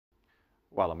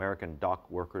While American dock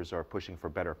workers are pushing for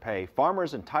better pay,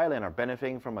 farmers in Thailand are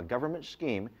benefiting from a government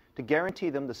scheme to guarantee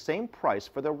them the same price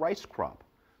for their rice crop.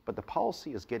 But the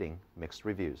policy is getting mixed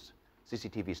reviews.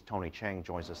 CCTV's Tony Cheng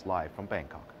joins us live from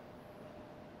Bangkok.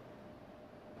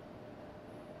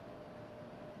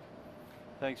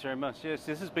 Thanks very much. Yes,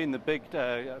 this has been the big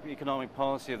economic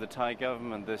policy of the Thai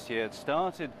government this year. It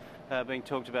started being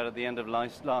talked about at the end of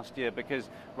last year because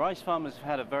rice farmers have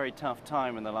had a very tough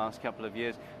time in the last couple of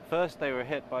years. First, they were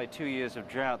hit by 2 years of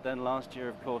drought. Then last year,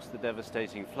 of course, the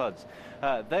devastating floods.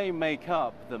 They make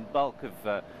up the bulk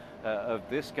of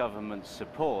this government's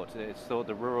support. It's thought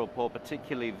the rural poor,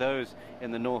 particularly those in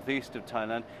the northeast of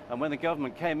Thailand. And when the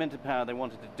government came into power, they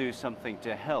wanted to do something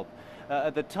to help.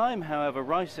 At the time, however,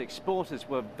 rice exporters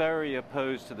were very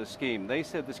opposed to the scheme. They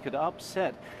said this could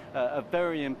upset a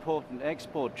very important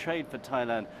export trade for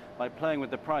Thailand by playing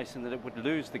with the price, and that it would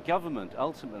lose the government,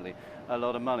 ultimately, a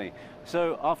lot of money.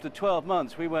 So after 12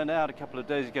 months, we went out a couple of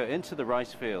days ago into the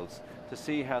rice fields to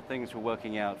see how things were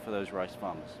working out for those rice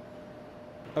farmers.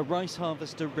 A rice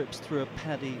harvester rips through a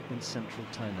paddy in central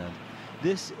Thailand.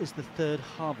 This is the third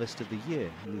harvest of the year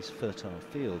in these fertile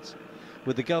fields.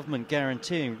 With the government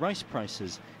guaranteeing rice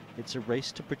prices, it's a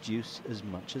race to produce as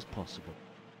much as possible.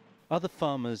 Other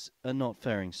farmers are not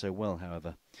faring so well,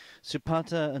 however.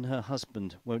 Supata and her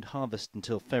husband won't harvest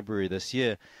until February this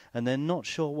year, and they're not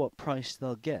sure what price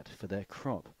they'll get for their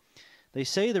crop. They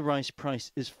say the rice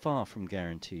price is far from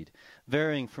guaranteed,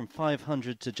 varying from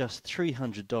 $500 to just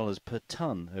 $300 per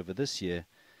tonne over this year.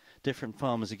 Different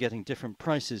farmers are getting different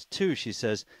prices too, she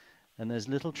says, and there's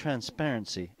little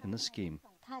transparency in the scheme.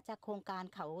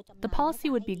 The policy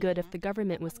would be good if the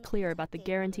government was clear about the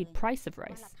guaranteed price of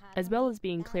rice, as well as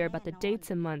being clear about the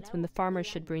dates and months when the farmers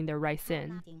should bring their rice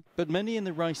in. But many in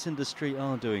the rice industry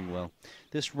are doing well.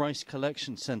 This rice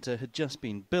collection centre had just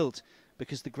been built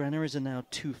because the granaries are now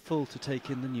too full to take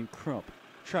in the new crop.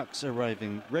 Trucks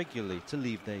arriving regularly to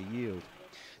leave their yield.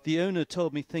 The owner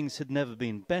told me things had never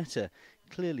been better,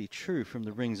 clearly true from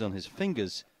the rings on his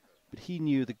fingers, but he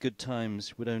knew the good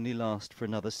times would only last for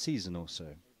another season or so.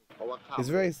 It's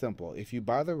very simple. If you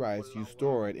buy the rice, you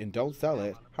store it, and don't sell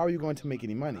it, how are you going to make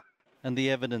any money? And the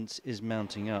evidence is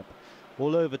mounting up.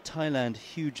 All over Thailand,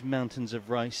 huge mountains of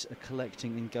rice are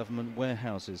collecting in government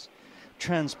warehouses.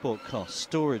 Transport costs,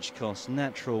 storage costs,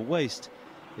 natural waste.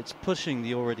 It's pushing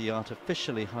the already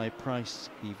artificially high price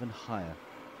even higher.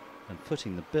 And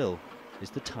footing the bill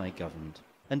is the Thai government.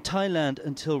 And Thailand,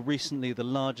 until recently the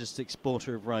largest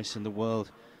exporter of rice in the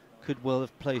world, could well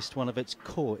have placed one of its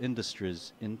core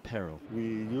industries in peril. We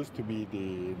used to be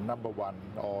the #1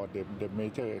 or the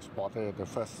major exporter, the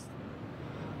first.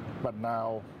 But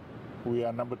now we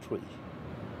are #3.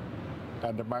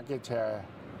 And the market share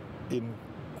in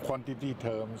quantity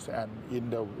terms and in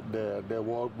the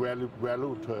world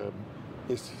value term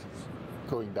is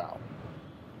going down.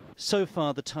 So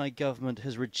far, the Thai government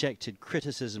has rejected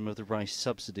criticism of the rice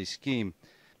subsidy scheme.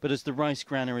 But as the rice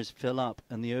granaries fill up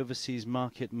and the overseas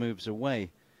market moves away,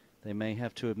 they may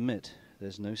have to admit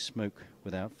there's no smoke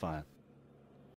without fire.